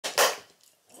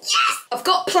I've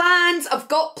got plans,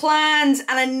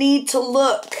 and I need to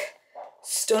look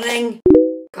stunning.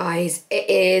 Guys, it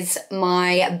is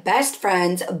my best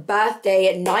friend's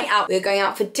birthday night out. We're going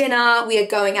out for dinner, we are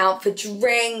going out for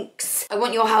drinks. I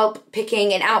want your help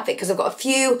picking an outfit because I've got a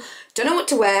few. Don't know what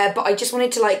to wear, but I just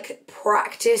wanted to like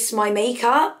practice my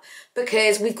makeup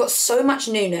because we've got so much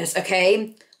newness,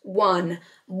 okay? 1,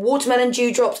 watermelon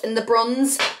dewdrops in the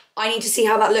bronze. I need to see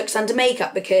how that looks under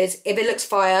makeup because if it looks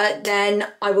fire, then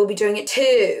I will be doing it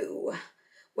too.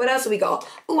 What else have we got?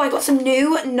 Oh, I got some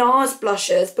new NARS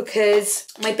blushes because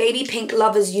my baby pink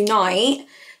lovers unite.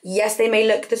 Yes, they may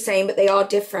look the same, but they are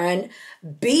different.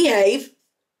 Behave.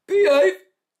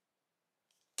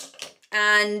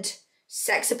 And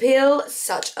Sex Appeal,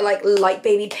 such a like light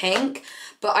baby pink.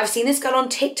 But I've seen this girl on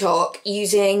TikTok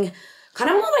using kind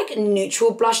of more like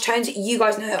neutral blush tones. You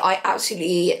guys know I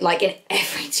absolutely, like in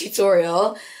every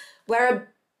tutorial, wear a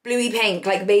bluey pink,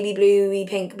 like baby bluey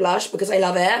pink blush because I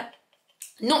love it.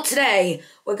 Not today,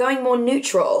 we're going more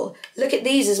neutral. Look at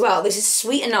these as well. This is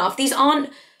Sweet Enough. These aren't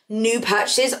new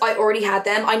purchases, I already had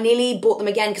them. I nearly bought them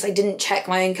again because I didn't check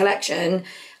my own collection and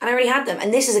I already had them.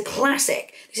 And this is a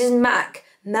classic. This is MAC,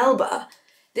 Melba.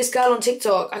 This girl on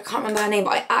TikTok, I can't remember her name,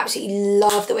 but I absolutely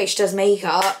love the way she does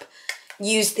makeup.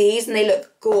 Use these and they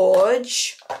look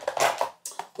gorge.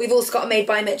 We've also got a Made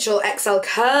by Mitchell XL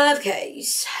curve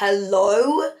case.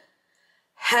 Hello.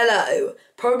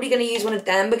 Probably going to use one of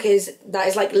them because that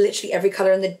is like literally every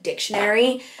colour in the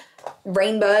dictionary.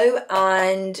 Rainbow,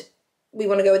 and we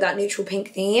want to go with that neutral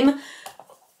pink theme.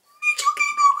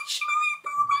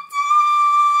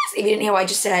 If you didn't hear what I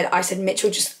just said, I said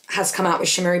Mitchell just has come out with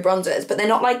shimmery bronzers, but they're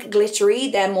not like glittery,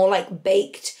 they're more like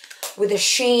baked with a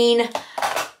sheen.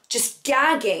 Just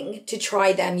gagging to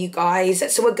try them, you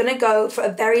guys. So we're gonna go for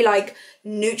a very like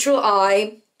neutral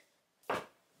eye.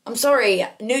 I'm sorry,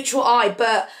 neutral eye,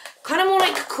 but kind of more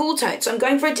like cool tone. So I'm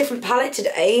going for a different palette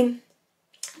today.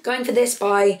 Going for this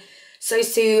by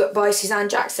Sosu by Suzanne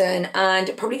Jackson,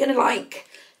 and probably gonna like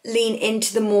lean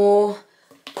into the more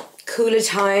cooler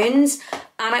tones.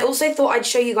 And I also thought I'd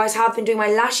show you guys how I've been doing my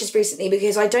lashes recently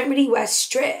because I don't really wear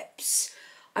strips.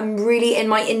 I'm really in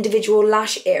my individual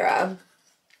lash era.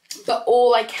 But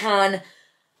all I can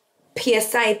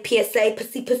PSA,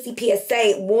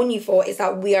 warn you for is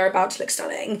that we are about to look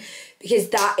stunning because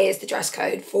that is the dress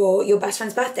code for your best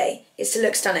friend's birthday, is to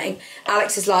look stunning.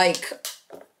 Alex is like,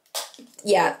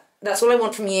 yeah, that's all I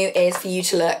want from you is for you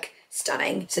to look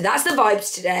stunning. So that's the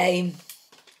vibes today.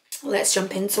 Let's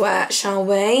jump into it, shall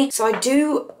we? So I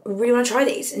do really want to try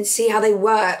these and see how they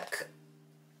work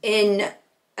in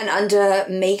and under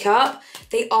makeup.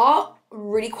 They are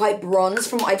really quite bronze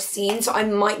from what I've seen, so I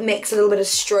might mix a little bit of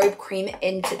strobe cream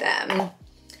into them.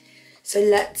 So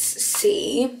let's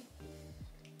see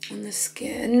on the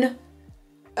skin.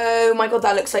 Oh my god,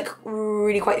 that looks like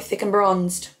really quite thick and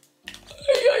bronzed.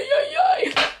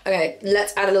 Okay,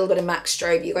 let's add a little bit of MAC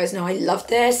Strobe. You guys know I love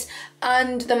this.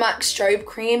 And the MAC Strobe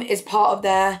cream is part of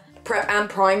their Prep and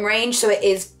Prime range, so it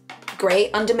is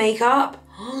great under makeup.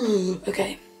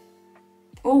 Okay.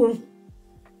 Oh.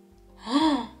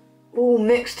 Oh,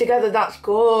 mixed together, that's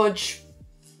gorge.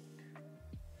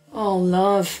 Oh,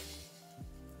 love.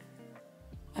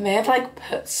 I may have like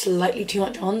put slightly too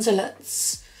much on, so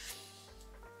let's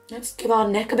give our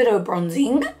neck a bit of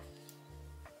bronzing.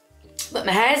 But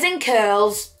my hair's in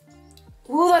curls.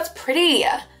 Oh, that's pretty.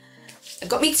 I've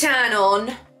got me tan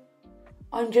on.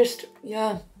 I'm just,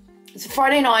 yeah. It's a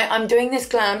Friday night, I'm doing this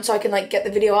glam so I can like get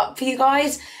the video up for you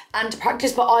guys and to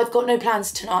practice, but I've got no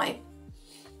plans tonight.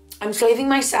 I'm saving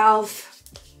myself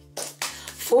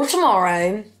for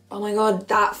tomorrow. Oh my god,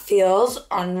 that feels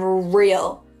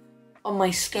unreal on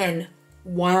my skin.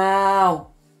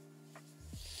 Wow.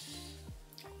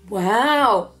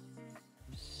 Wow.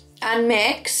 And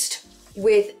mixed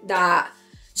with that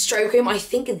strobe cream, I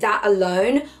think that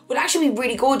alone would actually be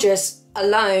really gorgeous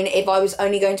alone if I was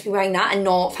only going to be wearing that and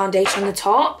not foundation on the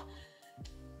top.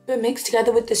 But mixed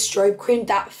together with the strobe cream,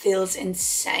 that feels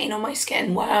insane on my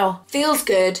skin. Wow. Feels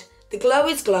good. The glow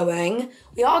is glowing.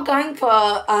 We are going for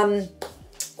quite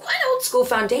an old school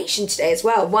foundation today as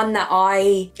well. One that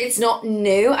it's not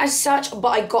new as such, but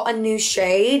I got a new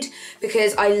shade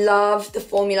because I love the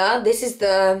formula. This is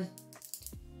the,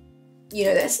 you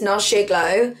know this, NARS Sheer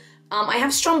Glow. I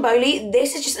have Stromboli.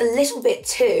 This is just a little bit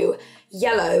too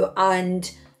yellow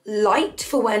and light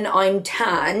for when I'm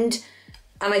tanned.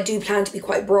 And I do plan to be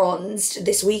quite bronzed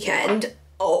this weekend,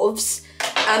 ovs.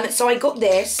 So I got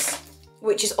this,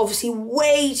 which is obviously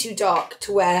way too dark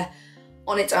to wear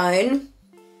on its own.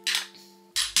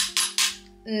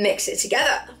 Mix it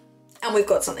together, and we've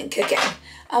got something cooking.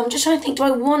 I'm just trying to think, do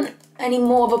I want any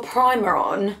more of a primer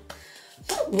on?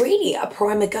 not really a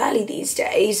primer girly these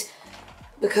days,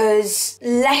 because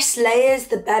less layers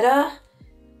the better,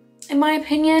 in my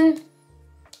opinion.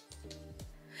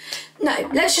 No,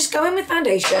 let's just go in with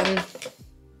foundation.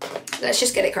 Let's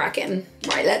just get it cracking.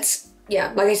 Right,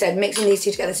 yeah, like I said, mixing these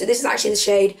two together. So this is actually the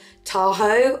shade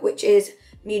Tahoe, which is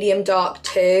medium dark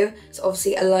too. So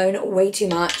obviously alone, way too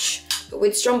much. But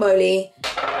with Stromboli,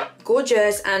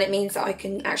 gorgeous, and it means that I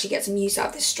can actually get some use out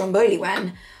of this Stromboli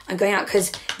when I'm going out,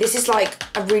 because this is like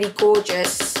a really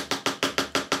gorgeous,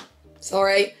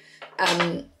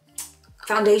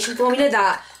 foundation formula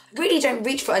that I really don't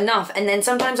reach for enough. And then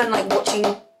sometimes I'm like watching,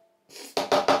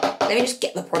 let me just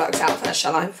get the products out first,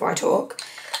 shall I, before I talk?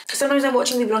 Sometimes I'm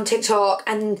watching people on TikTok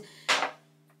and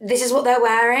this is what they're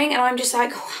wearing, and I'm just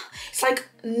like, it's like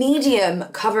medium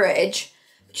coverage,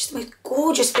 just the most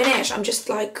gorgeous finish. I'm just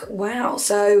like, wow.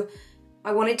 So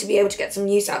I wanted to be able to get some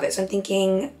use out of it. So I'm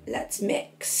thinking, let's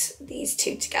mix these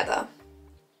two together.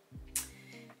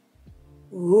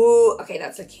 Ooh, okay,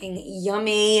 that's looking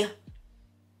yummy. Yum.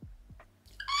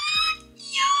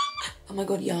 Oh my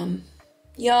God, yum.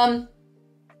 Yum.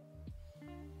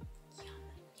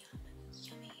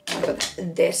 Oh my God,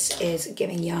 this is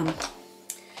giving yum.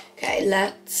 Okay,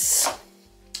 let's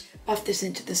buff this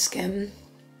into the skin.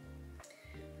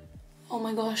 Oh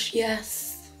my gosh,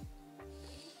 yes.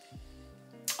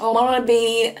 Oh, I want to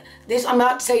be this. I'm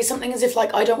about to say something as if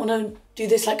like I don't want to do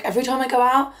this like every time I go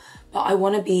out, but I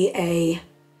want to be a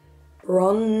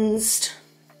bronzed,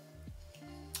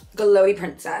 glowy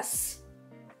princess.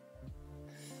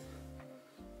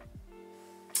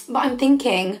 But I'm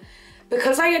thinking,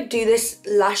 because I do this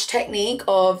lash technique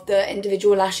of the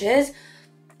individual lashes, I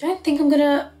don't think I'm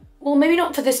gonna, well, maybe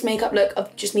not for this makeup look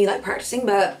of just me like practicing,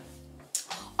 but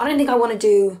I don't think I want to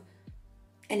do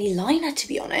any liner, to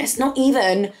be honest. Not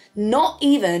even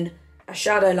a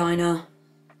shadow liner.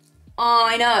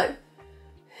 I know.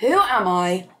 Who am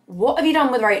I? What have you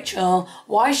done with Rachel?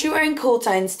 Why is she wearing cool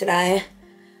tones today?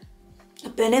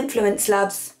 I've been influenced,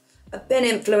 loves. I've been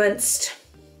influenced.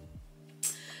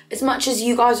 As much as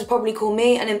you guys would probably call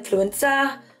me an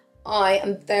influencer, I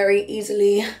am very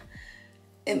easily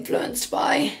influenced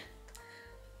by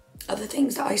other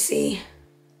things that I see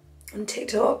on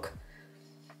TikTok.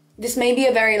 This may be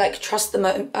a very like trust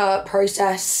the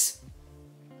process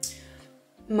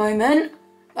moment,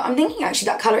 but I'm thinking actually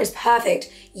that colour is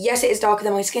perfect. Yes, it is darker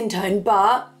than my skin tone,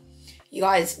 but you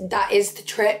guys, that is the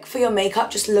trick for your makeup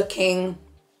just looking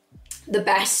the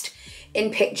best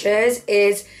in pictures,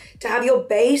 is to have your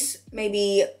base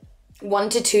maybe 1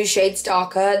 to 2 shades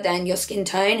darker than your skin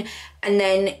tone, and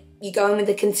then you go in with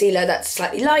the concealer that's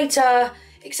slightly lighter,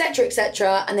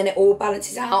 etc, and then it all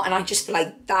balances out. And I just feel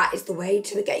like that is the way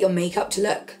to get your makeup to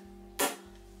look,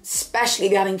 especially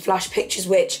if you're having flash pictures,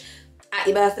 which at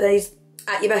your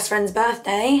best friend's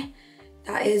birthday,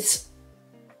 that is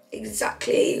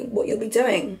exactly what you'll be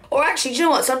doing. Or actually, do you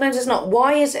know what, sometimes it's not.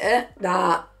 Why is it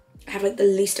that I have like the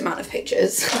least amount of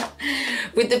pictures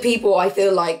with the people I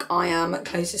feel like I am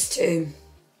closest to?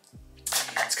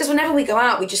 It's because whenever we go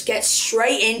out, we just get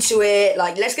straight into it.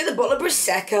 Like, let's get the bottle of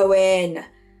Prosecco in.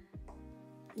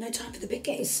 No time for the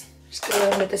biggies. Just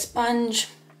go in with the sponge.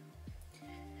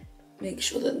 Make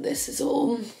sure that this is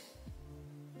all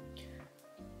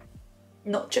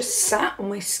not just sat on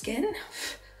my skin.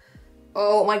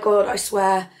 Oh my God, I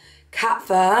swear, cat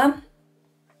fur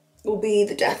will be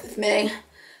the death of me.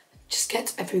 Just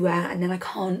gets everywhere and then I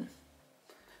can't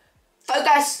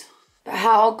focus. But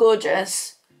how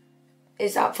gorgeous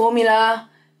is that formula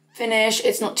finish?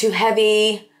 It's not too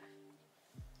heavy.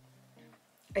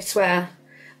 I swear,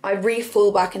 I really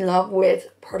fall back in love with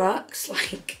products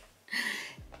like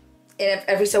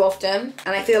every so often.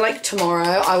 And I feel like tomorrow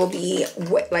I will be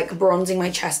like bronzing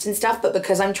my chest and stuff, but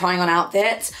because I'm trying on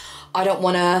outfits, I don't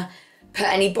want to put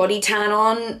any body tan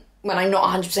on when I'm not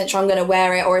 100% sure I'm going to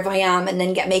wear it, or if I am and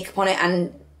then get makeup on it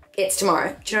and it's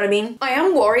tomorrow. Do you know what I mean? I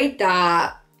am worried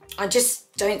that I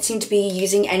just don't seem to be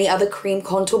using any other cream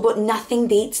contour, but nothing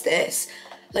beats this.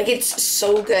 Like, it's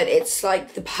so good. It's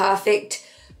like the perfect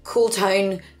cool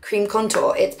tone cream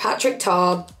contour. It's Patrick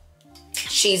Tar.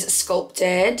 She's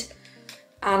sculpted.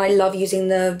 And I love using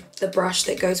the brush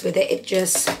that goes with it. It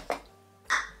just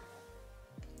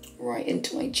right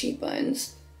into my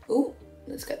cheekbones. Ooh,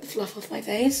 let's get the fluff off my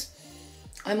face.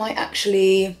 I might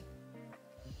actually,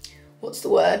 what's the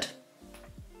word?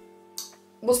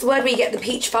 What's the word where you get the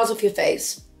peach fuzz off your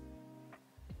face?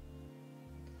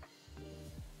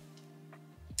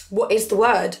 What is the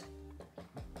word?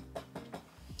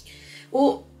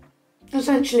 Well,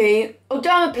 essentially,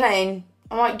 dermaplane.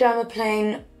 I might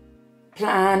dermaplane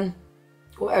plan,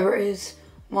 whatever it is,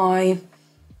 my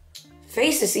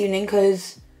face this evening,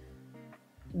 because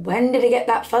when did it get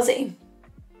that fuzzy?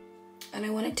 And I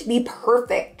want it to be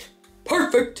perfect.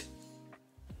 Perfect!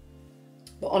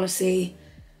 But honestly,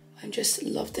 I just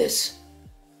love this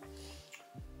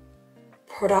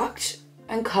product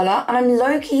and colour. And I'm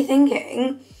low-key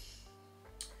thinking,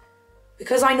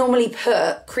 because I normally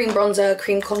put cream bronzer,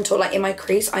 cream contour like in my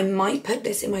crease, I might put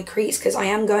this in my crease because I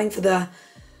am going for the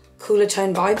cooler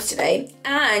tone vibes today.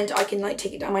 And I can like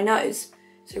take it down my nose.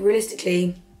 So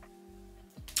realistically,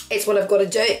 it's what I've got to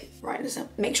do. Right, let's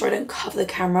make sure I don't cover the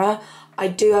camera. I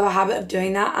do have a habit of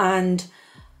doing that and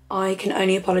I can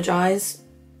only apologise.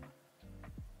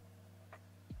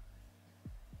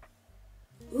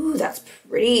 Ooh, that's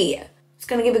pretty. It's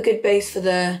gonna give a good base for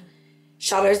the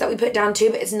shadows that we put down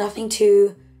too, but it's nothing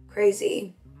too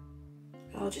crazy.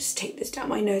 I'll just take this down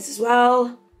my nose as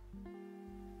well.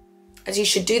 As you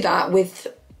should do that with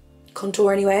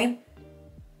contour anyway.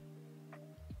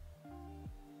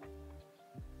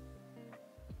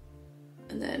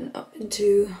 And then up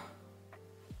into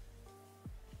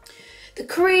the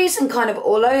crease and kind of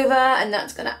all over, and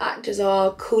that's gonna act as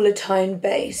our cooler tone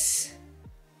base.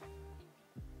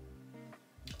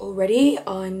 Already,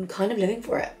 I'm kind of living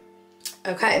for it.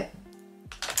 Okay.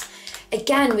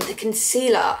 Again, with the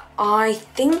concealer, I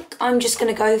think I'm just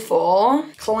gonna go for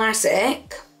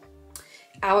classic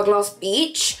Hourglass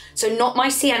Beach. So not my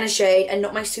sienna shade and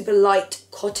not my super light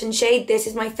cotton shade. This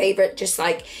is my favorite, just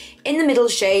like in the middle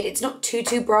shade. It's not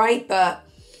too bright, but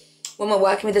when we're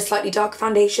working with a slightly darker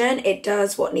foundation, it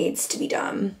does what needs to be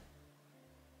done.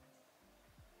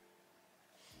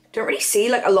 Don't really see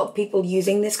like a lot of people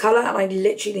using this colour, and I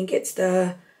literally think it's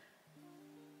the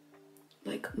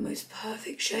like most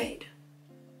perfect shade.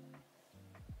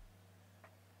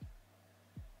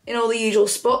 In all the usual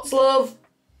spots, love.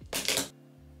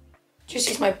 Just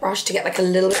use my brush to get like a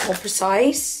little bit more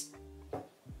precise.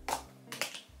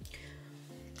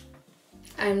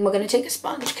 And we're gonna take a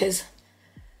sponge because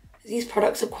these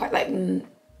products are quite like,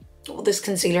 well, this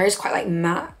concealer is quite like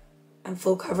matte and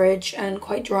full coverage and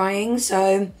quite drying.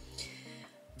 So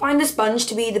find the sponge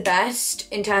to be the best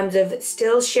in terms of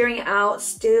still shearing it out,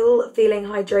 still feeling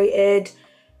hydrated,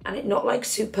 and it not like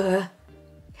super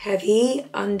heavy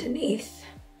underneath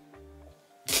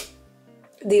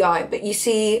the eye. But you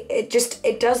see, it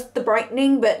does the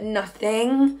brightening, but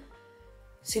nothing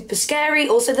super scary.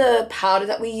 Also, the powder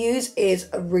that we use is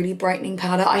a really brightening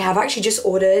powder. I have actually just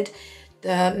ordered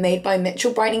the Made by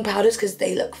Mitchell brightening powders because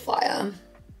they look fire.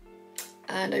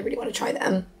 And I really want to try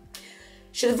them.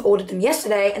 Should have ordered them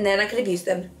yesterday and then I could have used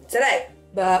them today,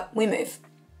 but we move.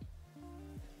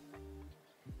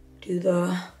 Do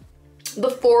the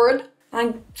forward.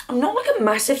 I'm not like a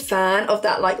massive fan of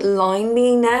that like line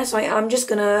being there, so I am just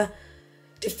gonna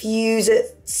diffuse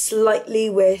it slightly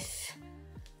with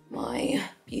my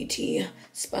beauty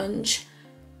sponge.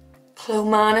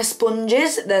 Clomana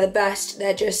sponges, they're the best.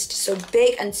 They're just so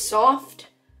big and soft.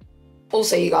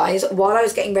 Also, you guys, while I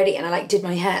was getting ready and I like did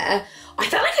my hair, I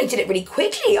felt like I did it really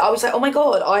quickly. I was like, oh my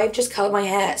God, I've just curled my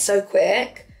hair so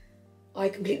quick. I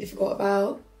completely forgot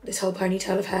about this whole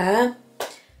ponytail of hair.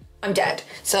 I'm dead.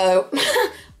 So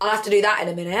I'll have to do that in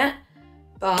a minute.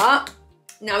 But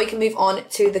now we can move on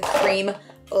to the cream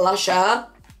blusher.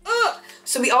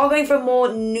 So we are going for a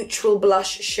more neutral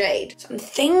blush shade. So I'm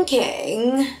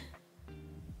thinking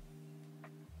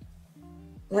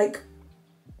like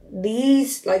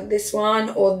these, like this one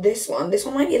or this one. This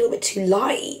one might be a little bit too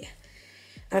light.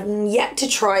 I've yet to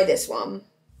try this one.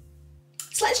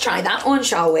 So let's try that one,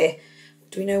 shall we?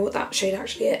 Do we know what that shade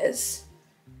actually is?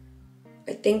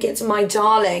 I think it's My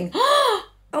Darling. Oh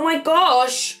my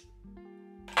gosh.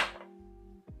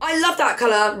 I love that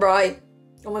colour. Right.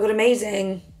 Oh my God,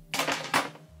 amazing.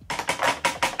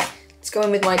 Let's go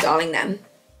in with My Darling then.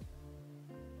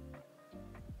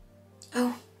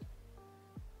 Oh.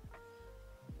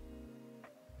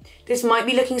 This might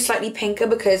be looking slightly pinker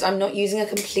because I'm not using a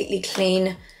completely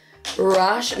clean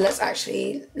brush. Let's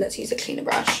use a cleaner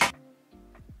brush.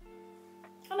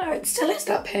 Oh no, it still is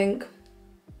that pink.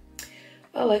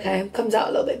 Oh, okay, comes out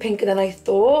a little bit pinker than I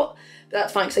thought, but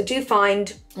that's fine because I do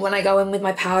find when I go in with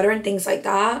my powder and things like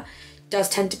that, it does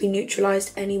tend to be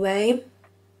neutralized anyway.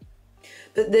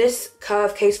 But this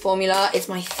Curve Case formula is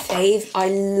my fave. I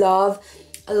love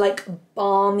a like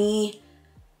balmy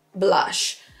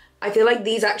blush. I feel like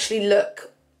these actually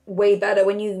look way better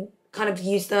when you kind of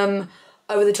use them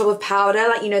over the top of powder,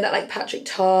 like, you know, that like Patrick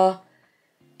Tar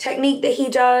technique that he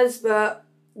does. But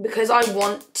because I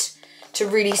want to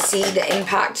really see the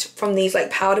impact from these like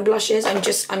powder blushes,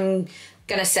 I'm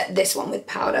gonna set this one with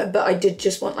powder, but I did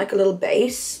just want like a little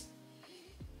base.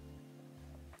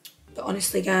 But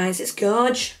honestly guys, it's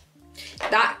gorge.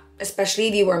 That especially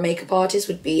if you were a makeup artist,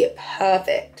 would be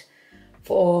perfect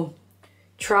for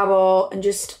travel and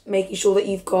just making sure that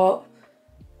you've got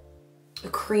a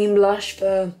cream blush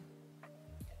for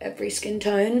every skin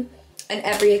tone and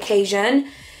every occasion.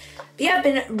 But yeah, I've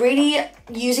been really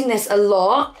using this a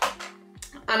lot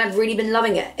and I've really been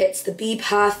loving it. It's the Be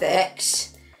Perfect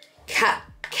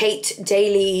Kate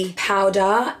Daily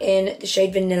powder in the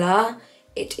shade Vanilla.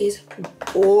 It is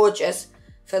gorgeous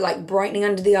for like brightening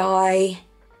under the eye,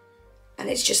 and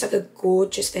it's just like a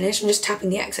gorgeous finish. I'm just tapping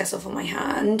the excess off on my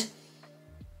hand.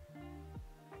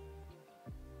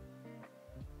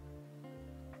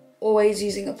 Always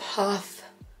using a puff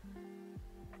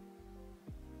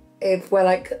if we're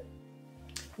like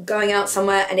going out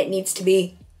somewhere and it needs to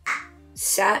be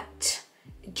set.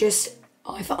 It just,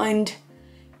 I find,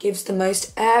 gives the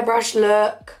most airbrush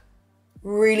look,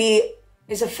 really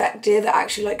is effective at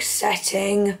actually like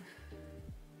setting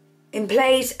in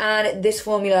place, and this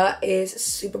formula is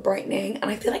super brightening, and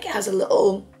I feel like it has a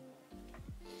little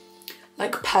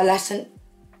like pearlescent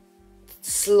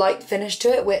slight finish to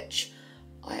it, which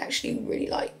I actually really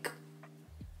like.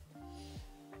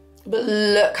 But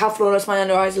look how flawless my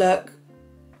under eyes look.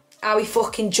 Are we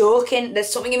fucking joking?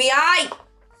 There's something in my eye.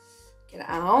 Get it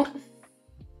out.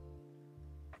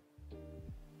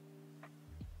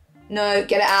 No,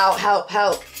 get it out. Help,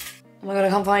 help. Oh my God, I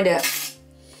can't find it.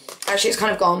 Actually, it's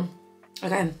kind of gone.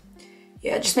 Okay.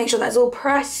 Yeah, just make sure that's all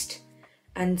pressed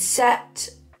and set.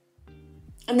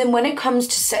 And then when it comes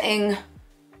to setting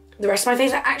the rest of my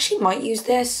face, I actually might use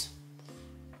this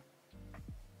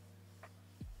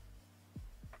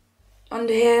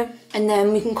under here. And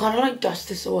then we can kind of like dust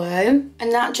this away.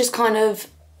 And that just kind of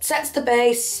sets the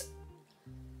base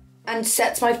and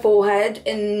sets my forehead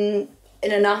in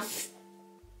enough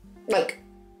like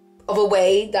of a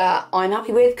way that I'm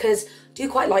happy with, because I do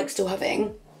quite like still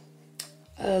having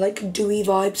like dewy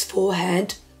vibes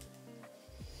forehead.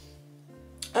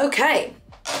 Okay,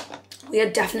 we are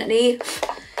definitely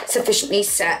sufficiently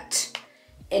set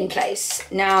in place.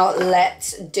 Now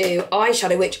let's do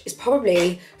eyeshadow, which is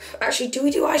probably, actually, do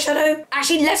we do eyeshadow?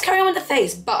 Actually, let's carry on with the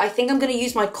face, but I think I'm gonna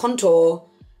use my contour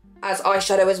as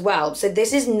eyeshadow as well. So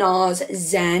this is NARS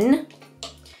Zen,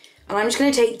 and I'm just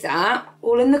gonna take that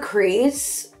all in the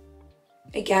crease.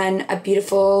 Again, a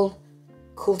beautiful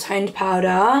cool toned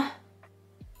powder.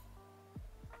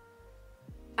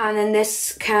 And then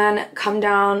this can come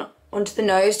down onto the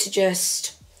nose to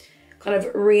just kind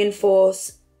of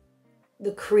reinforce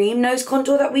the cream nose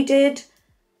contour that we did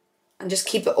and just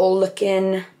keep it all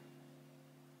looking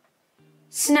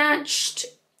snatched.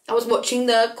 I was watching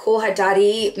the Call Her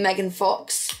Daddy Megan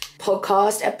Fox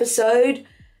podcast episode,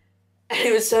 and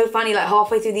it was so funny, like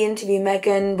halfway through the interview,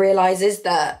 Megan realizes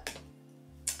that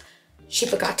she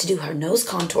forgot to do her nose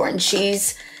contour, and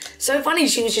she's so funny.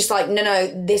 She was just like, no,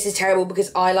 this is terrible,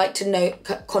 because I like to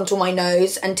contour my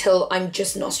nose until I'm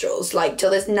just nostrils, like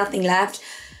till there's nothing left.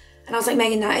 And I was like,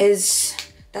 Megan,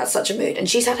 that's such a mood. And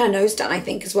she's had her nose done, I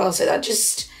think, as well. So that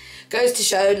just goes to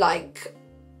show, like,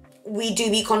 we do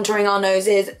be contouring our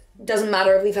noses. Doesn't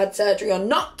matter if we've had surgery or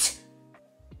not.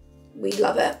 We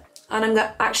love it. And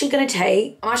I'm actually gonna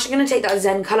take that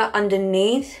Zen color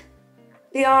underneath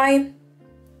the eye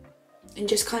and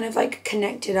just kind of like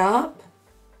connect it up.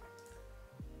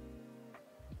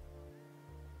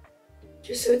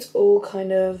 Just so it's all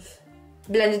kind of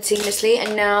blended seamlessly.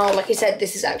 And now, like I said,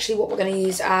 this is actually what we're gonna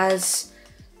use as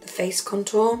the face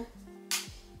contour.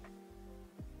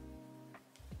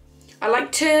 I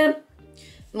like to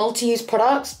multi-use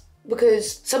products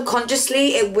because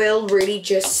subconsciously it will really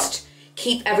just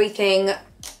keep everything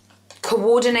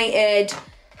coordinated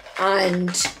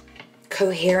and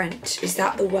coherent. Is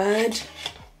that the word?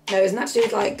 No, isn't that to do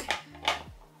with like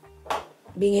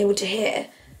being able to hear?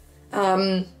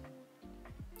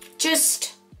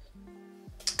 Just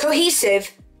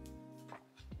cohesive.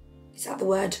 Is that the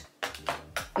word?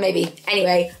 Maybe.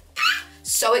 Anyway,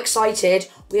 so excited.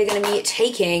 We are going to be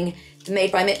taking the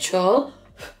Made by Mitchell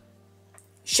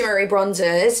shimmery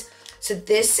bronzers. So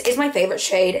this is my favorite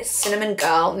shade, Cinnamon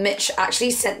Girl. Mitch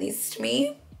actually sent these to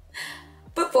me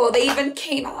before they even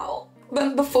came out,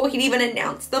 before he'd even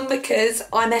announced them, because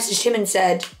I messaged him and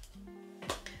said,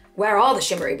 where are the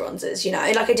shimmery bronzers? You know,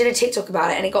 like I did a TikTok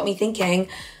about it and it got me thinking,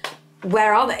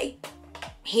 where are they?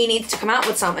 He needs to come out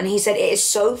with some. And he said, it is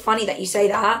so funny that you say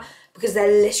that, because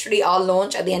they're literally our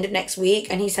launch at the end of next week.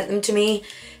 And he sent them to me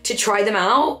to try them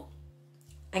out.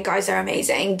 And guys, they're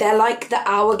amazing. They're like the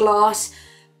Hourglass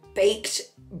baked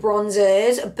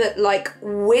bronzers, but like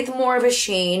with more of a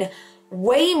sheen,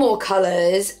 way more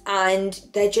colors, and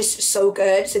they're just so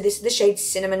good. So this is the shade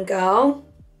Cinnamon Girl.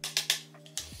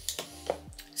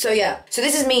 So yeah, so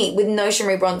this is me with no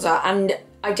shimmery bronzer, and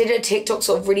I did a TikTok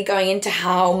sort of really going into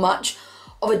how much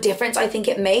of a difference I think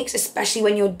it makes, especially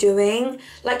when you're doing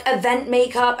like event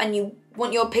makeup and you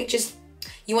want your pictures,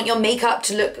 you want your makeup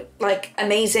to look like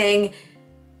amazing.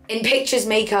 In pictures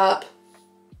makeup,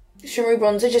 shimmery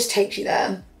bronzer just takes you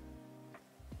there.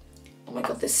 Oh my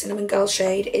God, this Cinnamon Girl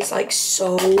shade is like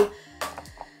so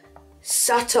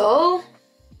subtle,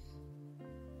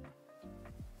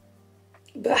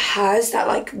 but has that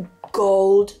like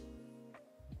gold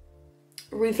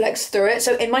reflex through it.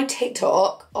 So in my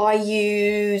TikTok, I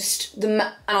used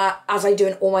the, as I do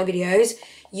in all my videos,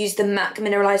 use the MAC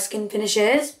Mineralized Skin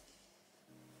Finishes.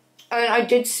 And I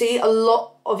did see a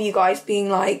lot of you guys being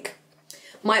like,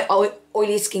 my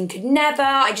oily skin could never,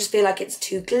 I just feel like it's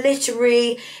too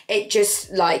glittery. It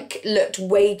just like looked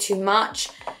way too much.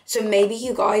 So maybe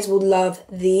you guys will love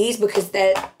these because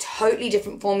they're totally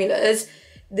different formulas.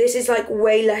 This is like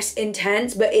way less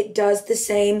intense, but it does the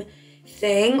same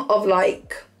thing of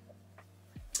like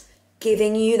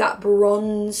giving you that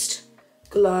bronzed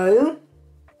glow.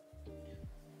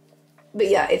 But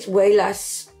yeah, it's way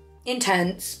less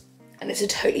intense and it's a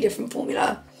totally different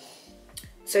formula.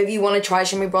 So if you want to try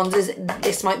shimmery bronzers,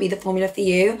 this might be the formula for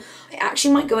you. I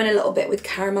actually might go in a little bit with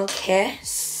Caramel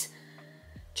Kiss,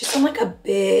 just on like a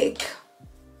big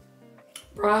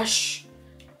brush,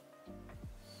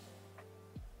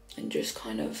 and just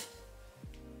kind of,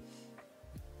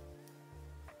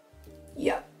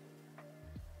 yeah.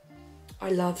 I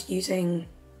love using,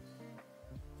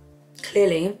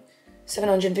 clearly,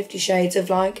 750 shades of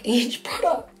like each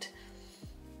product.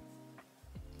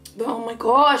 But oh my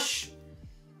gosh,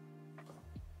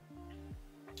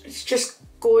 it's just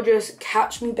gorgeous.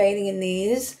 Catch me bathing in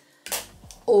these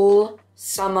all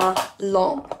summer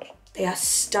long. They are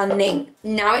stunning.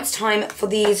 Now it's time for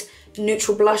these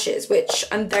neutral blushes, which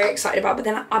I'm very excited about. But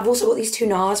then I've also got these two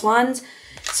NARS ones.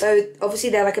 So obviously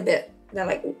they're like a bit, they're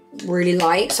like really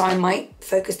light. So I might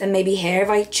focus them maybe here if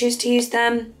I choose to use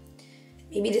them.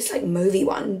 Maybe this like mauvey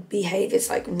one, Behave, is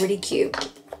like really cute.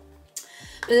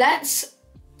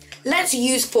 Let's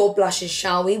use 4 blushes,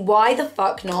 shall we? Why the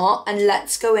fuck not? And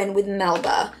let's go in with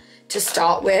Melba to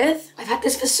start with. I've had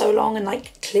this for so long and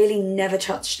like clearly never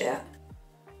touched it.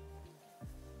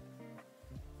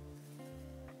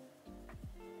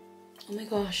 Oh my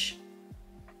gosh.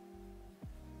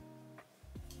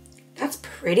 That's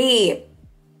pretty.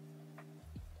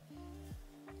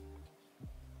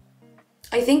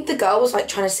 I think the girl was like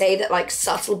trying to say that like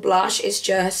subtle blush is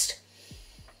just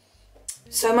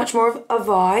so much more of a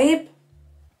vibe.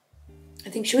 I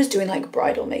think she was doing like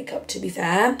bridal makeup, to be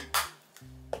fair.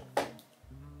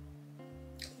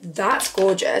 That's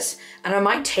gorgeous. And I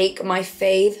might take my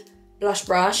fave blush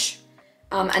brush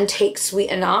and take Sweet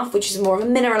Enough, which is more of a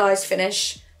mineralized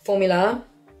finish formula,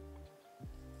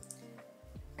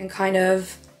 and kind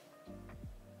of,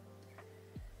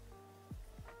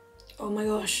 oh my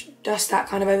gosh, dust that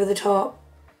kind of over the top.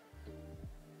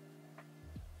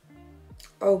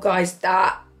 Oh guys,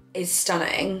 that is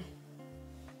stunning.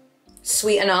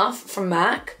 Sweet Enough from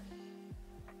MAC.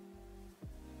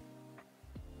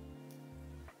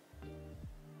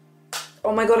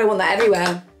 Oh my God, I want that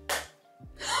everywhere.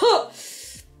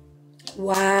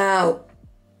 Wow.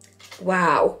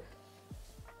 Wow.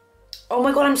 Oh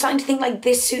my God, I'm starting to think like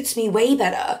this suits me way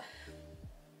better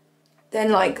than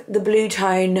like the blue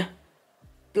tone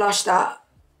blush that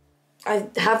I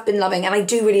have been loving. And I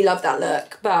do really love that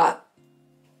look, but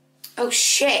oh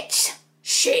shit.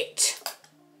 Shit.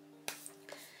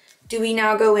 Do we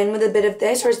now go in with a bit of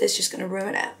this, or is this just gonna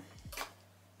ruin it?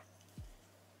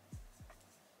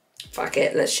 Fuck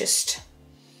it, let's just.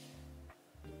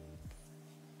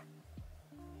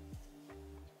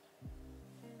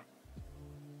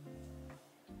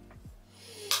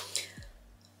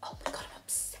 Oh my God, I'm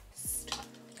obsessed.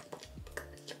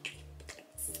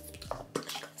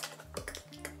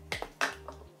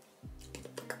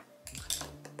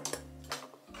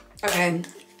 Okay,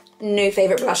 new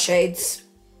favorite blush shades.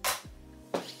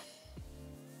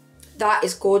 That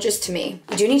is gorgeous to me.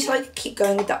 You do need to like keep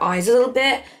going with the eyes a little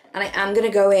bit, and I am gonna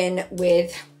go in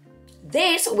with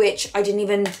this, which I didn't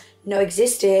even know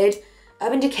existed.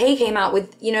 Urban Decay came out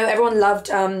with, you know, everyone loved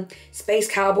Space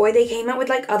Cowboy. They came out with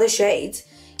like other shades,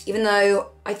 even though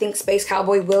I think Space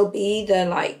Cowboy will be the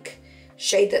like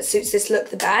shade that suits this look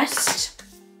the best.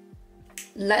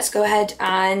 Let's go ahead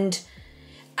and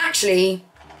actually,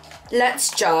 let's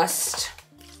just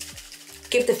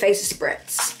give the face a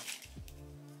spritz.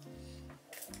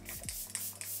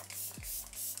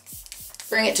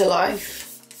 Bring it to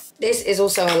life. This is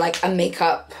also like a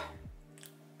makeup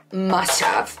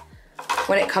must-have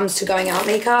when it comes to going out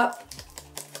makeup.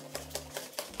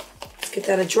 give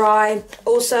that a dry.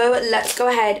 Also, let's go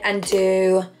ahead and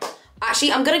do,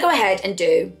 actually, I'm gonna go ahead and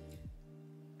do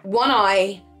one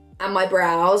eye and my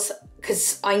brows,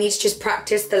 because I need to just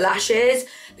practice the lashes,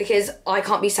 because I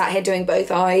can't be sat here doing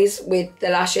both eyes with the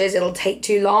lashes. It'll take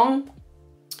too long.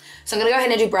 So I'm gonna go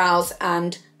ahead and do brows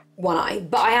and one eye.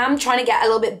 But I am trying to get a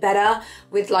little bit better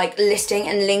with like listing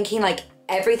and linking like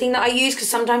everything that I use, because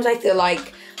sometimes I feel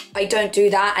like I don't do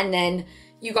that and then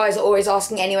you guys are always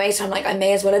asking anyway, so I'm like, I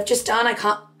may as well have just done. I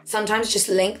can't sometimes just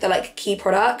link the like key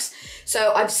products.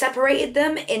 So I've separated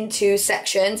them into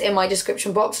sections in my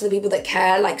description box for the people that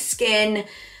care, like skin,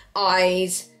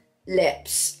 eyes,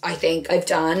 lips, I think I've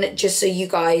done, just so you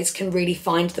guys can really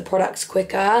find the products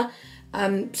quicker.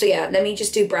 So yeah, let me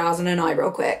just do brows and an eye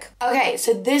real quick. Okay,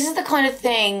 so this is the kind of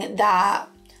thing that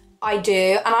I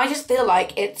do, and I just feel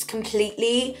like it's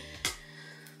completely,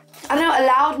 I don't know,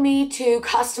 allowed me to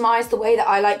customize the way that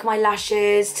I like my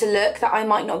lashes to look that I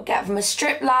might not get from a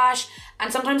strip lash.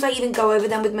 And sometimes I even go over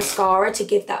them with mascara to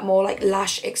give that more like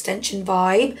lash extension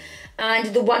vibe.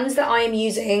 And the ones that I am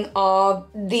using are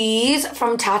these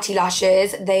from Chatty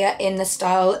Lashes. They are in the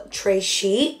style Très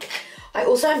Chic. I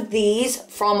also have these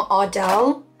from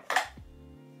Ardell,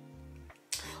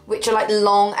 which are like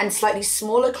long and slightly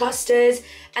smaller clusters.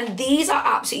 And these are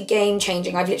absolutely game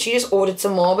changing. I've literally just ordered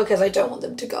some more because I don't want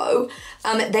them to go.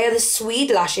 They are the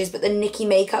Swede lashes, but the Nicki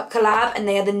Makeup collab, and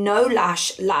they are the No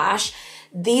Lash Lash.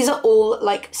 These are all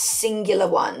like singular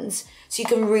ones. So you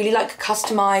can really like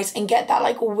customize and get that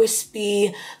like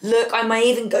wispy look. I might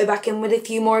even go back in with a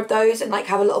few more of those and like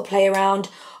have a little play around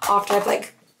after I've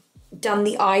like done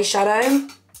the eyeshadow.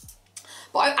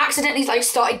 But I accidentally like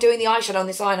started doing the eyeshadow on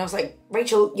this eye and I was like,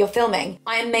 Rachel, you're filming.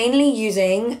 I am mainly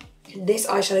using this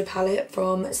eyeshadow palette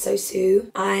from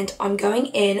Sosu, and I'm going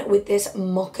in with this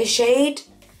mocha shade.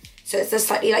 So it's a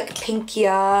slightly like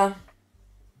pinkier,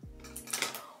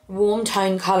 warm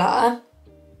tone color.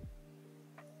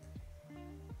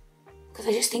 Because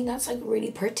I just think that's like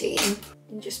really pretty.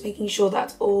 I'm just making sure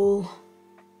that's all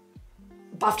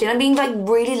buffed in. I'm being like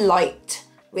really light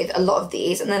with a lot of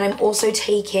these. And then I'm also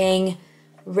taking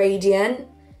Radiant,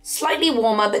 slightly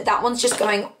warmer, but that one's just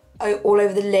going all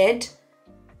over the lid,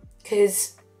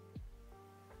 because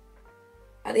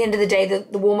at the end of the day,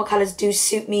 the warmer colors do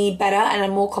suit me better and are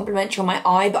more complementary on my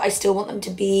eye, but I still want them to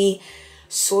be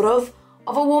sort of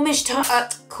a warmish tone,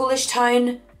 coolish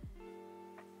tone.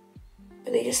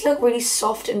 But they just look really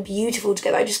soft and beautiful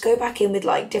together. I just go back in with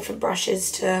like different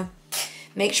brushes to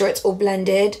make sure it's all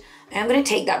blended. I am going to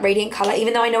take that Radiant color,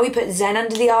 even though I know we put Zen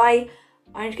under the eye,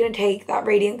 I'm just going to take that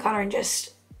Radiant color and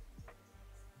just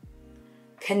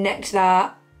connect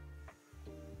that.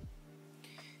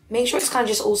 Make sure it's kind of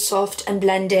just all soft and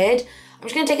blended. I'm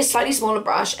just going to take a slightly smaller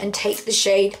brush and take the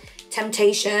shade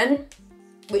Temptation,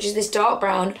 which is this dark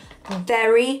brown,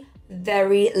 very,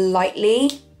 very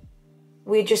lightly.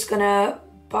 We're just going to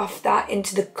buff that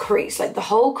into the crease, like the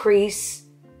whole crease,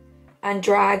 and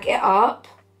drag it up.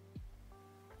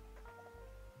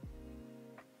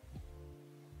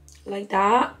 Like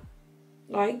that,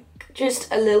 like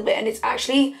just a little bit, and it's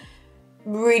actually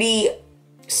really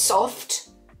soft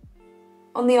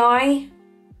on the eye.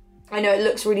 I know it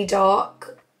looks really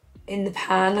dark in the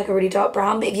pan, like a really dark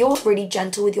brown, but if you're really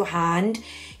gentle with your hand,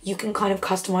 you can kind of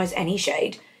customize any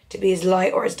shade to be as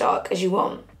light or as dark as you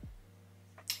want.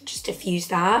 Just diffuse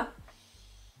that.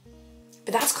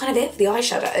 But that's kind of it for the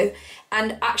eyeshadow.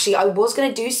 And actually I was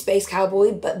gonna do Space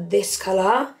Cowboy, but this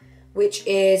color, which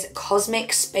is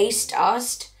Cosmic Space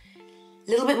Dust,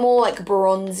 a little bit more like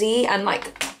bronzy and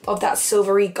like of that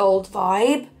silvery gold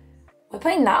vibe. We're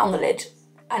putting that on the lid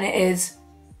and it is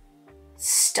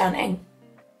stunning.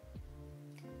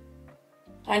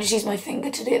 I just use my finger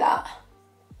to do that.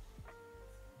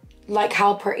 Like,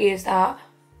 how pretty is that?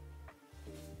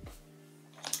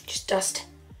 Just dust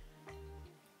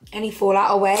any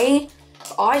fallout away.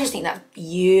 But I just think that's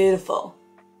beautiful.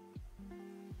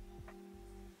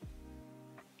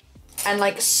 And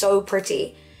like so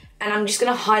pretty. And I'm just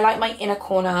gonna highlight my inner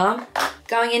corner,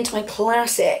 going into my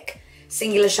classic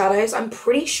Singular Shadows. I'm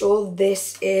pretty sure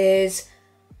this is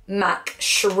MAC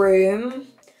Shroom.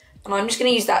 And I'm just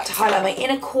gonna use that to highlight my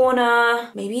inner corner,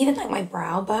 maybe even like my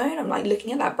brow bone. I'm like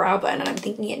looking at that brow bone and I'm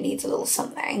thinking it needs a little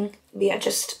something. But yeah,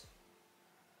 just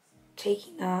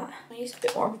taking that. I use a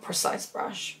bit more of a precise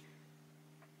brush.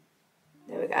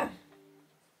 There we go.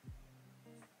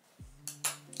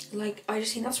 Like, I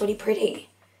just think that's really pretty.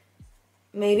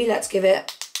 Maybe let's give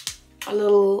it a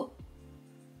little,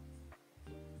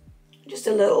 just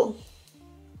a little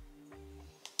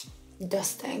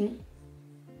dusting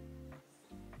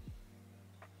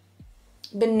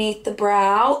beneath the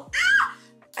brow.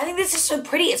 I think this is so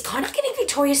pretty. It's kind of giving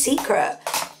Victoria's Secret.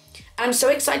 And I'm so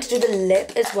excited to do the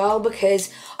lip as well,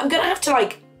 because I'm gonna have to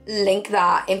like link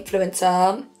that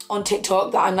influencer on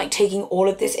TikTok that I'm like taking all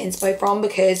of this inspo from,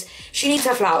 because she needs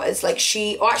her flowers. Like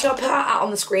or actually I'll put her out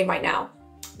on the screen right now,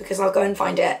 because I'll go and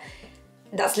find it.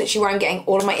 That's literally where I'm getting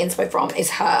all of my inspo from, is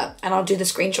her. And I'll do the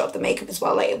screenshot of the makeup as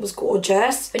well. Like, it was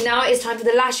gorgeous. But now it is time for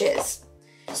the lashes.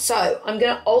 So I'm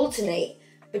gonna alternate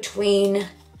between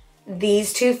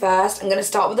these two first. I'm gonna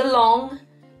start with a long,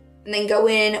 and then go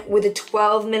in with a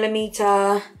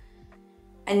 12mm,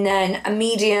 and then a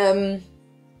medium,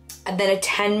 and then a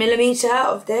 10mm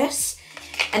of this.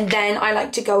 And then I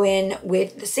like to go in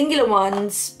with the singular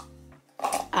ones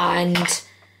and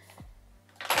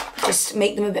just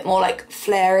make them a bit more like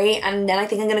flary. And then I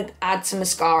think I'm gonna add some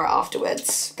mascara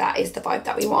afterwards. That is the vibe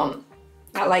that we want.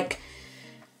 That like,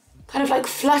 kind of like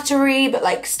fluttery, but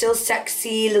like still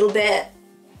sexy, a little bit,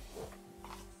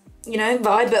 you know,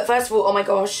 vibe. But first of all, oh my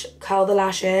gosh, curl the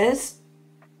lashes.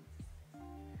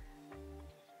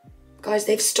 Guys,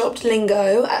 they've stopped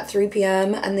Lingo at 3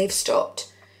 PM and they've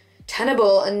stopped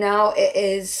Tenable, and now it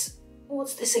is,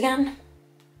 what's this again?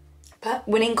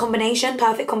 Winning combination,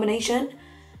 perfect combination.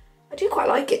 I do quite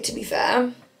like it, to be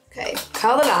fair. Okay,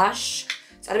 curl the lash.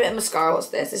 Let's add a bit of mascara. What's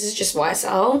this? This is just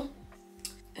YSL.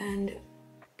 And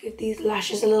give these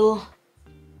lashes a little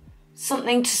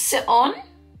something to sit on.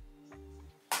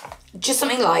 Just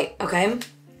something light, okay?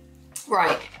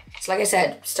 Right, so like I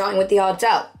said, starting with the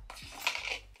Ardell.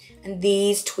 And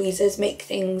these tweezers make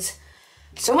things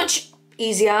so much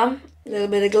easier. A little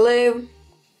bit of glue.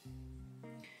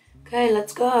 Okay,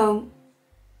 let's go.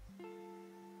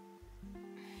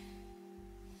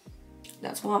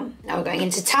 That's one. Now we're going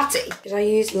into Tatty. Did I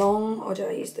use long or did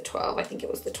I use the 12? I think it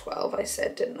was the 12 I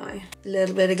said, didn't I? A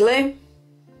little bit of glue.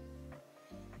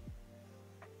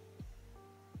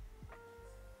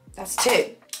 That's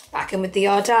 2. Back in with the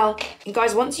Ardell. And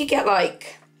guys, once you get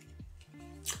like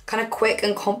kind of quick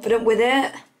and confident with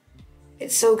it,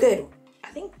 it's so good. I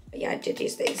think, yeah, I did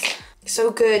use these. So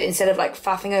good, instead of like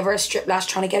faffing over a strip lash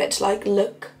trying to get it to like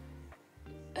look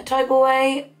a type of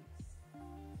way,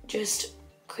 just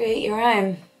create your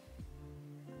own.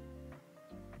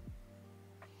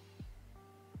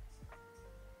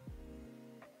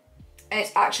 And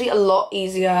it's actually a lot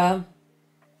easier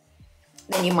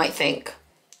than you might think.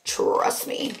 Trust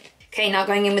me. Okay, now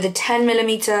going in with a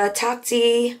 10mm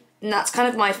Tatty. And that's kind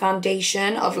of my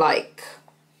foundation of like,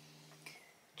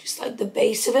 just like the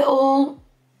base of it all.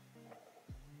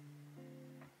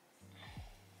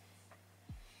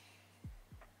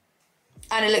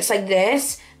 And it looks like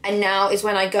this. And now is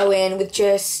when I go in with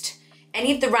just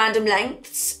any of the random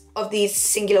lengths of these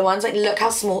singular ones. Like, look how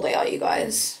small they are, you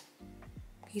guys.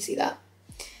 Can you see that?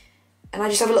 And I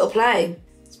just have a little play.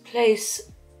 Let's place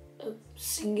a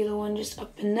singular one just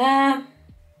up in there.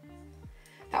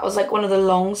 That was like one of the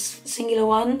long singular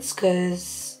ones,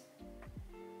 because,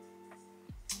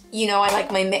 you know, I like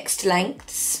my mixed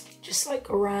lengths. Just like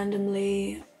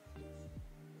randomly,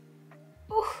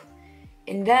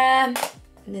 in there.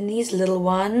 And then these little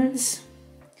ones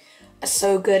are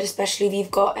so good, especially if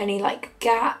you've got any like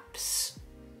gaps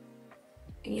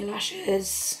in your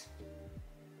lashes.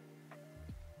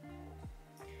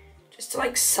 Just to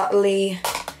like subtly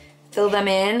fill them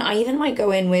in. I even might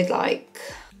go in with like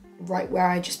right where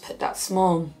I just put that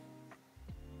small.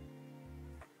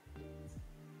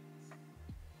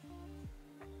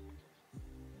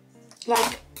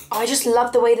 Like, I just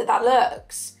love the way that that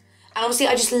looks. And obviously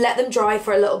I just let them dry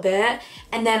for a little bit,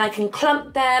 and then I can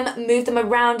clump them, move them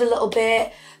around a little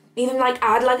bit, even like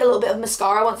add like a little bit of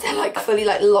mascara once they're like fully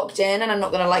like locked in, and I'm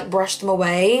not gonna like brush them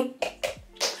away.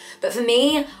 But for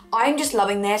me, I'm just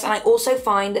loving this, and I also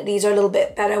find that these are a little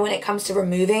bit better when it comes to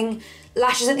removing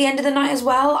lashes at the end of the night as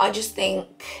well. I just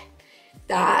think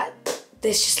that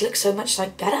this just looks so much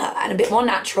like better and a bit more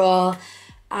natural,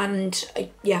 and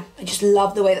yeah, I just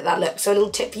love the way that that looks. So a little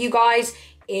tip for you guys,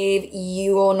 if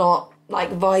you are not like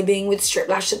vibing with strip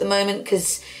lash at the moment,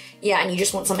 because yeah, and you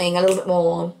just want something a little bit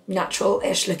more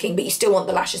natural-ish looking, but you still want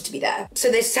the lashes to be there.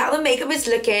 So this is how the makeup is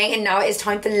looking, and now it is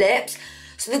time for lips.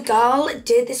 So the girl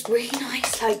did this really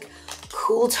nice like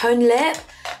cool tone lip,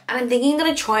 and I'm thinking I'm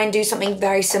gonna try and do something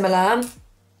very similar.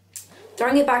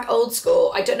 Throwing it back old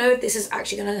school. I don't know if this is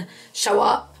actually gonna show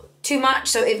up too much,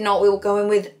 so if not, we will go in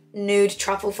with Nude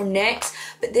Truffle from NYX,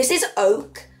 but this is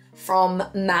Oak from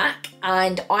MAC,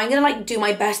 and I'm gonna like do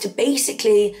my best to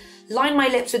basically line my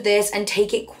lips with this and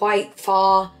take it quite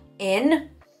far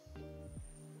in.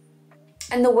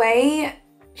 And the way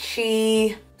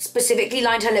she specifically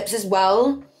lined her lips as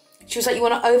well, she was like, you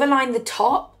want to overline the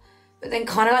top, but then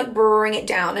kind of like bring it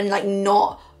down and like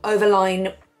not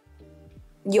overline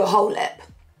your whole lip.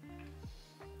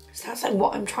 So that's like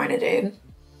what I'm trying to do.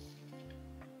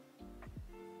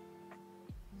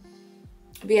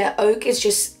 But yeah, Oak is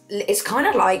just, it's kind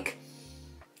of like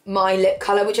my lip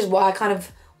colour, which is why I kind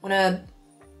of want to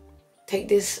take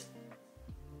this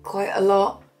quite a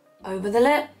lot over the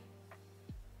lip.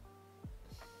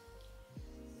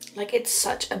 Like, it's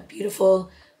such a beautiful,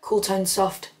 cool tone,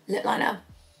 soft lip liner.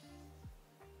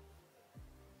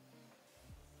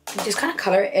 You just kind of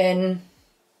colour it in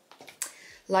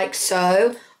like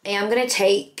so. I am going to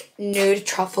take Nude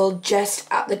Truffle just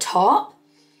at the top.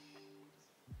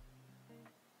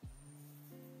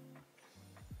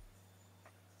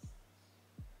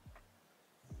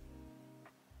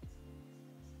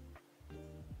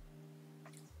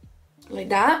 Like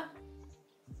that.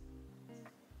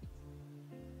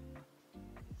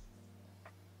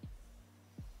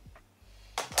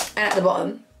 And at the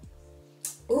bottom.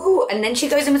 Ooh, and then she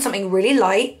goes in with something really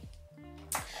light.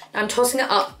 Now I'm tossing it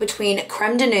up between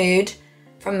Creme de Nude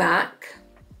from MAC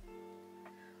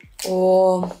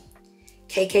or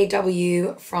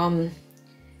KKW from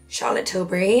Charlotte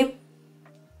Tilbury.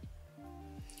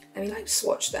 Let me like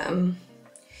swatch them.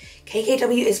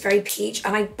 KKW is very peach,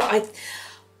 and I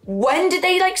when did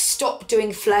they like stop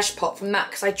doing Flesh Pop from MAC?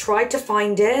 Because I tried to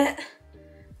find it.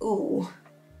 Ooh.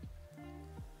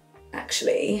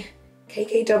 Actually,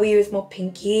 KKW is more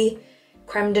pinky.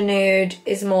 Creme de Nude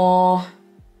is more...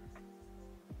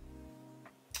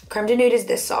 Creme de Nude is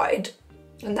this side,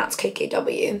 and that's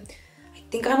KKW. I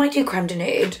think I might do Creme de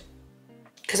Nude,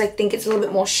 because I think it's a little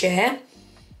bit more sheer.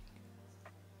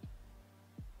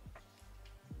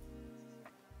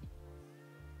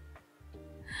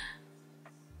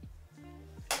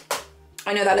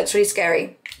 I know that looks really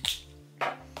scary.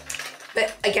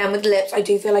 But again, with lips, I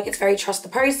do feel like it's very trust the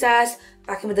process.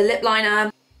 Back in with the lip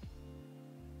liner.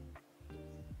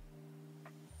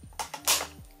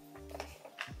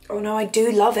 Oh no, I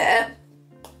do love it.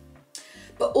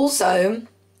 But also,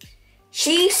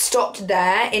 she stopped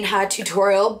there in her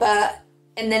tutorial,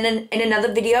 and then in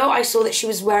another video, I saw that she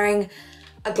was wearing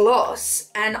a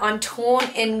gloss, and I'm torn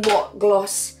in what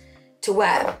gloss to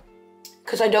wear,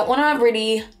 because I don't want to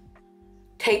really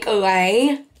take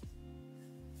away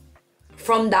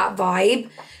from that vibe.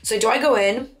 So do I go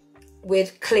in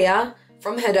with Clear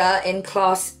from Huda in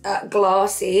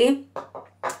Glassy?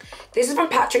 This is from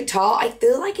Patrick Tart. I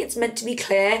feel like it's meant to be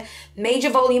clear. Major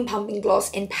Volume Pumping Gloss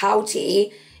in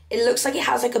Pouty. It looks like it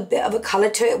has like a bit of a colour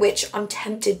to it, which I'm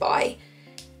tempted by.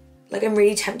 Like, I'm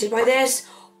really tempted by this.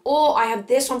 Or I have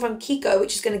this one from Kiko,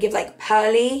 which is going to give like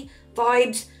pearly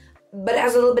vibes, but it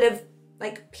has a little bit of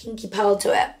like pinky pearl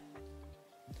to it.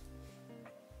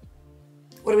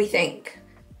 What do we think?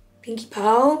 Pinky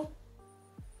Pearl?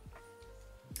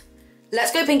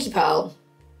 Let's go Pinky Pearl.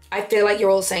 I feel like you're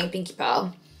all saying Pinky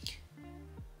Pearl.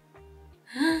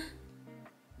 Oh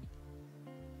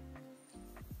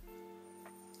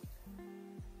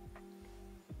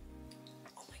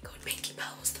my god, Pinky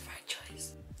Pearl was the right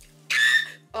choice.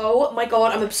 Oh my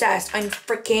god, I'm obsessed. I'm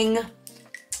freaking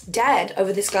dead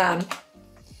over this glam.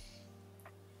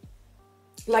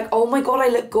 Like, oh my god, I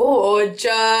look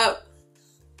gorgeous.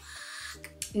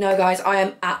 No, guys, I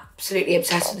am absolutely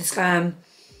obsessed with this glam.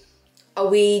 Are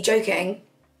we joking?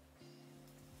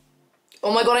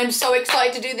 Oh my god, I'm so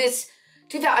excited to do this.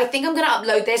 To that, I think I'm going to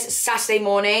upload this Saturday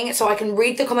morning so I can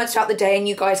read the comments throughout the day and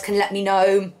you guys can let me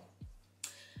know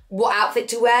what outfit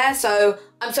to wear. So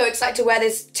I'm so excited to wear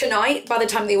this tonight. By the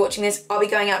time that you're watching this, I'll be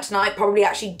going out tonight, probably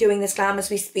actually doing this glam as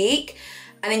we speak.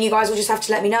 And then you guys will just have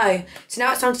to let me know. So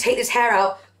now it's time to take this hair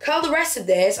out, curl the rest of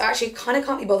this. I actually kind of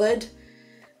can't be bothered.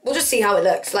 We'll just see how it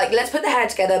looks. Like, let's put the hair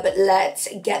together, but let's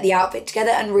get the outfit together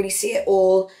and really see it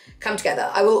all come together.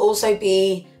 I will also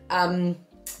be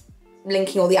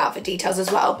linking all the outfit details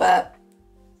as well, but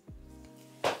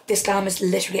this glam is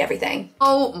literally everything.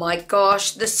 Oh my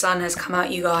gosh, the sun has come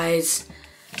out, you guys.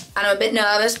 And I'm a bit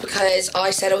nervous because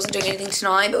I said I wasn't doing anything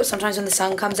tonight, but sometimes when the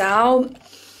sun comes out,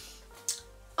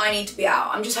 I need to be out.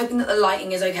 I'm just hoping that the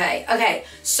lighting is okay. Okay,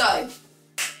 so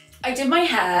I did my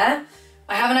hair.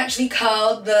 I haven't actually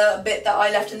curled the bit that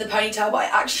I left in the ponytail, but I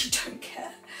actually don't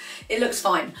care. It looks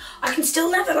fine. I can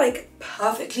still never like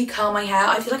perfectly curl my hair.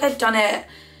 I feel like I've done it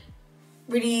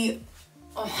really,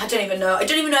 oh, I don't even know. I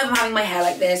don't even know if I'm having my hair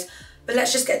like this, but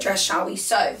let's just get dressed, shall we?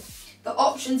 So the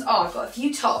options are, I've got a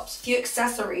few tops, a few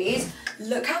accessories.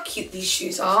 Look how cute these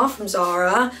shoes are from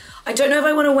Zara. I don't know if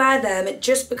I want to wear them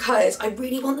just because I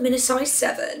really want them in a size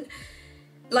 7.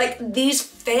 Like, these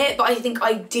fit, but I think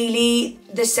ideally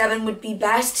the 7 would be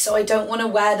best, so I don't want to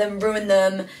wear them, ruin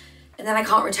them, and then I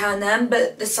can't return them,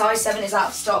 but the size 7 is out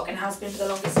of stock and has been for the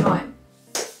longest time.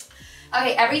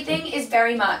 Okay, everything is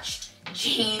very much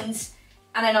jeans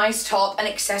and a nice top and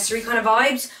accessory kind of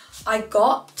vibes. I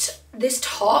got this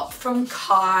top from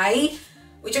Kai,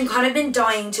 which I'm kind of been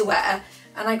dying to wear.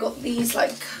 And I got these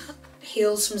like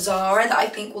heels from Zara that I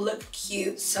think will look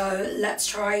cute. So let's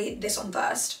try this on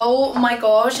first. Oh my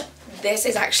gosh, this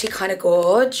is actually kind of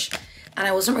gorge. And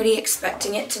I wasn't really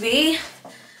expecting it to be.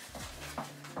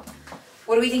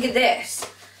 What do we think of this?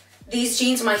 These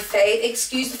jeans are my fave.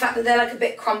 Excuse the fact that they're like a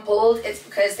bit crumpled. It's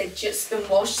because they've just been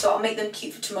washed, so I'll make them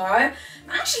cute for tomorrow.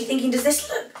 I'm actually thinking, does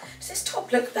this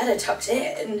top look better tucked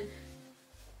in?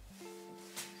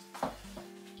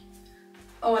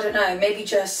 Oh, I don't know, maybe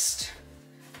just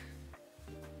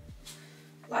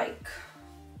like,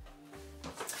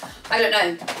 I don't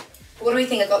know. What do we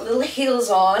think? I've got little heels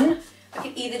on. I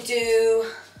could either do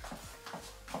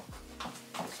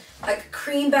like a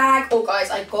cream bag, or guys,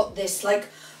 I got this like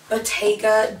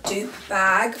Bottega dupe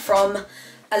bag from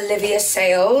Olivia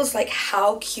Sales. Like,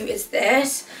 how cute is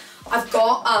this? I've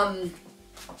got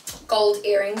gold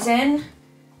earrings in,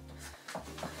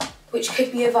 which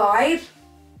could be a vibe.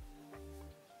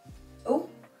 Oh,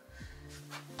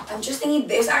 I'm just thinking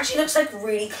this actually looks like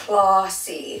really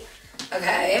classy.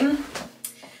 Okay,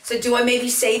 so do I maybe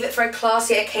save it for a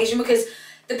classy occasion, because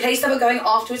the place that we're going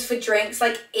afterwards for drinks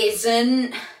like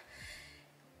isn't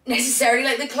necessarily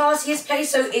like the classiest place,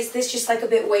 so is this just like a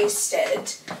bit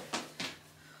wasted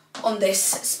on this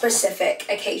specific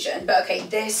occasion? But okay,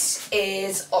 this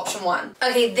is option one.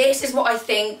 Okay, this is what I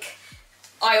think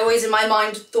I always in my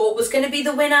mind thought was going to be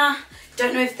the winner.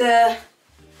 Don't know if the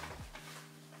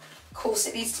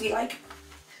corset needs to be like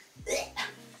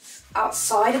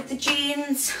outside of the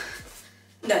jeans.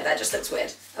 No, that just looks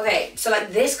weird. Okay, so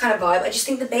like this kind of vibe, I just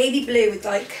think the baby blue with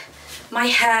like my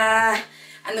hair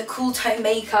and the cool tone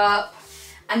makeup.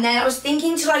 And then I was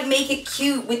thinking to like make it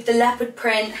cute with the leopard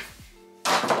print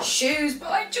shoes, but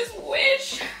I just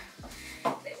wish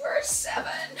they were a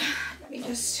 7. Let me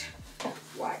just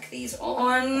whack these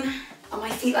on. Are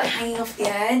my feet like hanging off the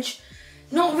edge?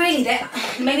 Not really,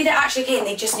 maybe they're actually okay and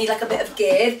they just need like a bit of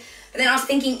give. But then I was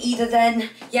thinking either then,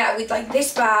 yeah, with like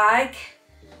this bag,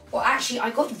 or actually I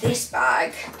got this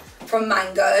bag from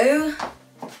Mango,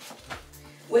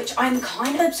 which I'm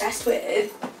kind of obsessed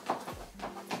with.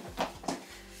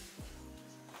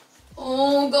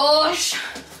 Oh gosh.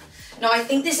 No, I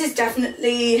think this is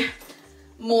definitely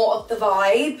more of the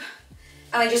vibe.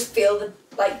 And I just feel the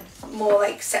like more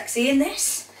like sexy in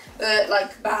this. But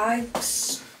like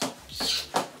bags.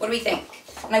 What do we think?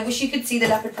 And I wish you could see the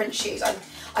leopard print shoes. I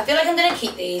feel like I'm gonna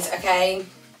keep these, okay?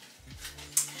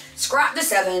 Scrap the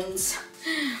 7s.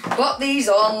 Put these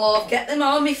on, love. Get them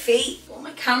on my feet. I want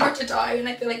my camera to die, and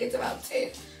I feel like it's about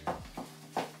to.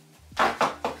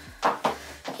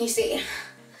 Can you see?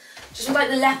 Just with like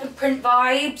the leopard print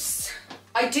vibes.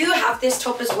 I do have this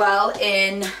top as well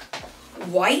in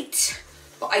white,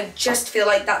 but I just feel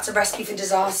like that's a recipe for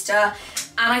disaster.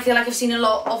 And I feel like I've seen a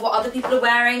lot of what other people are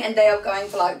wearing, and they are going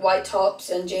for like white tops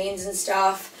and jeans and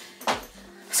stuff.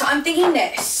 So I'm thinking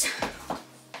this.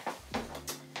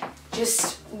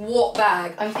 Just what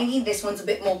bag? I'm thinking this one's a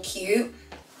bit more cute.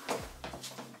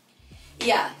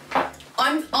 Yeah,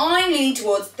 I'm leaning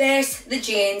towards this, the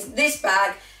jeans, this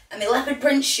bag, and the leopard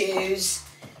print shoes.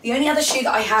 The only other shoe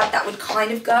that I have that would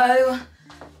kind of go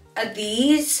are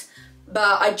these,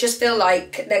 but I just feel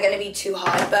like they're gonna be too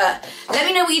high. But let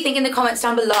me know what you think in the comments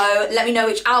down below. Let me know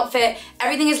which outfit.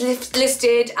 Everything is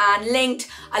listed and linked.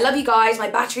 I love you guys. My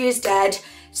battery is dead.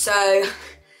 So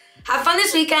have fun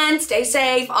this weekend. Stay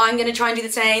safe. I'm gonna try and do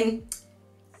the same.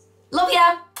 Love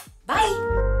ya. Bye.